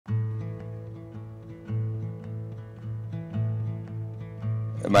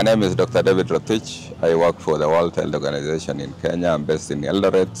My name is Dr. David Rotich. I work for the World Health Organization in Kenya. I'm based in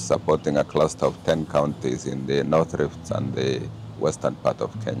Eldoret, supporting a cluster of 10 counties in the North Rift and the western part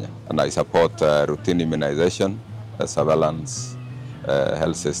of Kenya. And I support routine immunization, surveillance,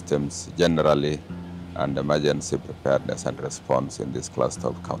 health systems generally, and emergency preparedness and response in this cluster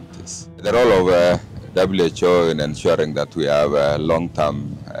of counties. The role of WHO in ensuring that we have a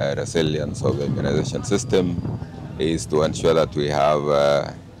long-term resilience of the immunization system is to ensure that we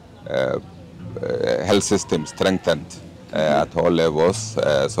have health system strengthened at all levels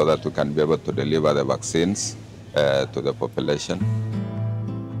so that we can be able to deliver the vaccines to the population.